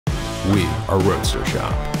We are Roadster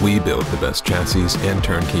Shop. We build the best chassis and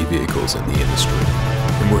turnkey vehicles in the industry.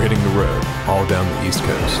 And we're hitting the road all down the East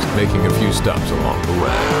Coast, making a few stops along the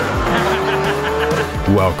way.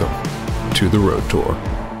 Welcome to the Road Tour.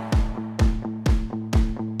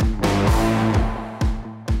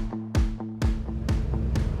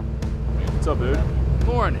 What's up, dude?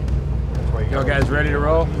 Morning. Y'all guys ready to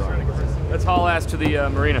roll? Let's haul ass to the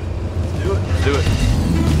marina. Let's do it. Let's do it.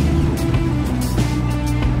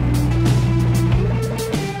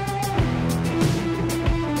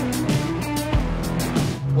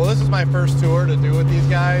 Well, this is my first tour to do with these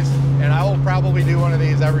guys, and I will probably do one of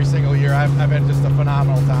these every single year. I've had just a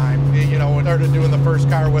phenomenal time. You know, when I started doing the first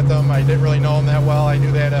car with them, I didn't really know them that well. I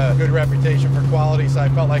knew they had a good reputation for quality, so I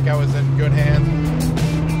felt like I was in good hands.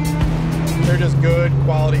 They're just good,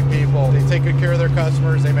 quality people. They take good care of their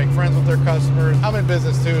customers. They make friends with their customers. I'm in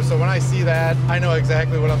business too, so when I see that, I know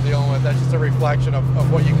exactly what I'm dealing with. That's just a reflection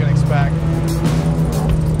of what you can expect.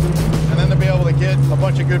 And then to be able to get a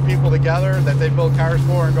bunch of good people together that they build cars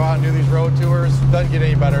for and go out and do these road tours, doesn't get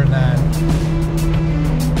any better than that.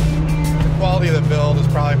 The quality of the build is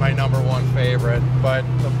probably my #1 favorite, but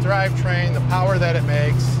the drivetrain, the power that it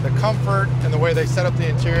makes, the comfort, and the way they set up the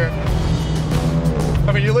interior.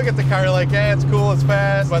 I mean, you look at the car like, yeah, it's cool, it's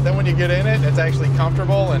fast, but then when you get in it, it's actually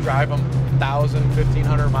comfortable and drive them 1,000,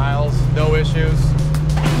 1,500 miles, no issues.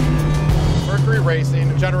 Mercury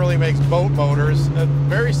Racing generally makes boat motors. A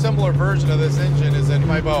very similar version of this engine is in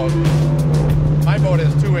my boat. My boat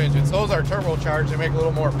has 2 engines. Those are turbocharged. They make a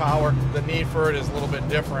little more power. The need for it is a little bit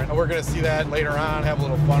different. And we're going to see that later on, have a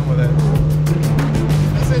little fun with it.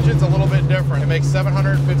 This engine's a little bit different. It makes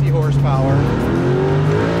 750 horsepower.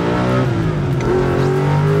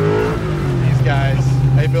 These guys,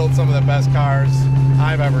 they build some of the best cars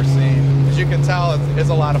I've ever seen. As you can tell, it's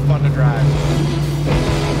a lot of fun to drive.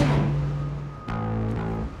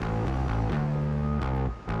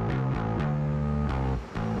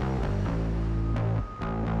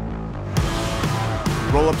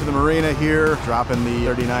 Roll up to the marina here, dropping the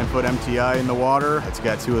 39-foot MTI in the water. It's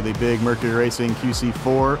got 2 of the big Mercury Racing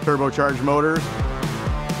QC4 turbocharged motors.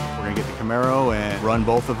 We're gonna get the Camaro and run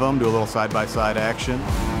both of them, do a little side-by-side action.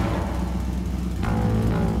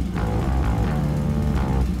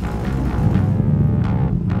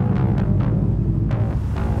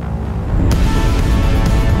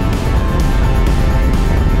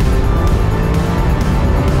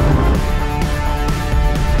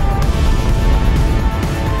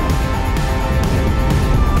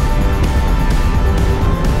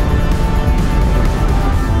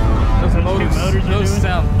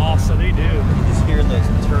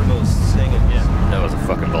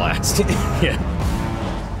 Yeah.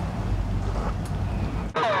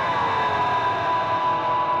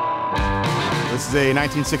 This is a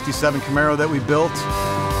 1967 Camaro that we built. It's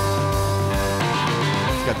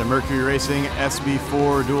got the Mercury Racing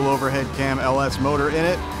SB4 dual overhead cam LS motor in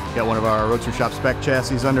it. Got one of our Roadster Shop spec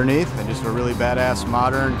chassis underneath, and just a really badass,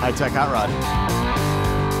 modern, high-tech hot rod.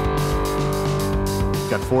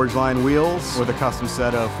 Got Forgeline wheels with a custom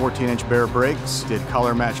set of 14-inch Baer brakes. Did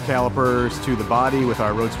color match calipers to the body with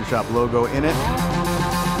our Roadster Shop logo in it.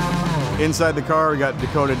 Inside the car, we got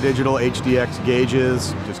Dakota digital HDX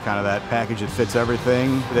gauges, just kind of that package that fits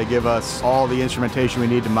everything. They give us all the instrumentation we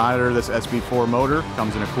need to monitor this SB4 motor.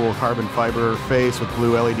 Comes in a cool carbon fiber face with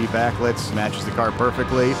blue LED backlights, matches the car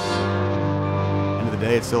perfectly. End of the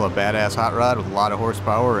day, it's still a badass hot rod with a lot of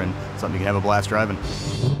horsepower and something you can have a blast driving.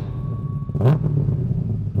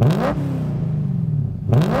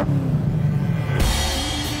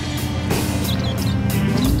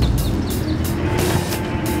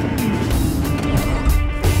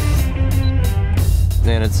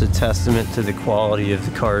 And it's a testament to the quality of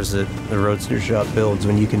the cars that the Roadster Shop builds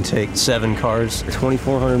when you can take 7 cars,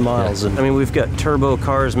 2,400 miles. And I mean, we've got turbo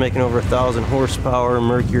cars making over 1,000 horsepower,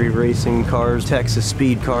 Mercury Racing cars, Texas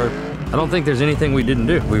speed car. I don't think there's anything we didn't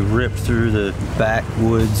do. We ripped through the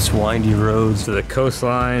backwoods, windy roads, To the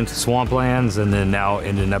coastline, swamplands, and then now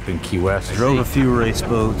ending up in Key West. drove a few race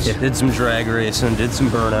boats, did some drag racing, did some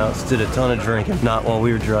burnouts, did a ton of drinking, not while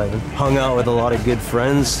we were driving. Hung out with a lot of good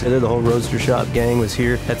friends. The whole Roadster Shop gang was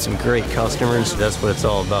here, had some great customers. That's what it's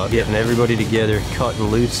all about, getting everybody together, cutting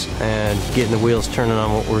loose, and getting the wheels turning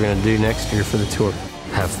on what we're gonna do next year for the tour.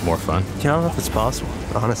 Have more fun. I don't know if it's possible,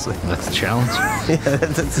 honestly. That's a challenge. Yeah,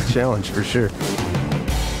 that's a challenge for sure.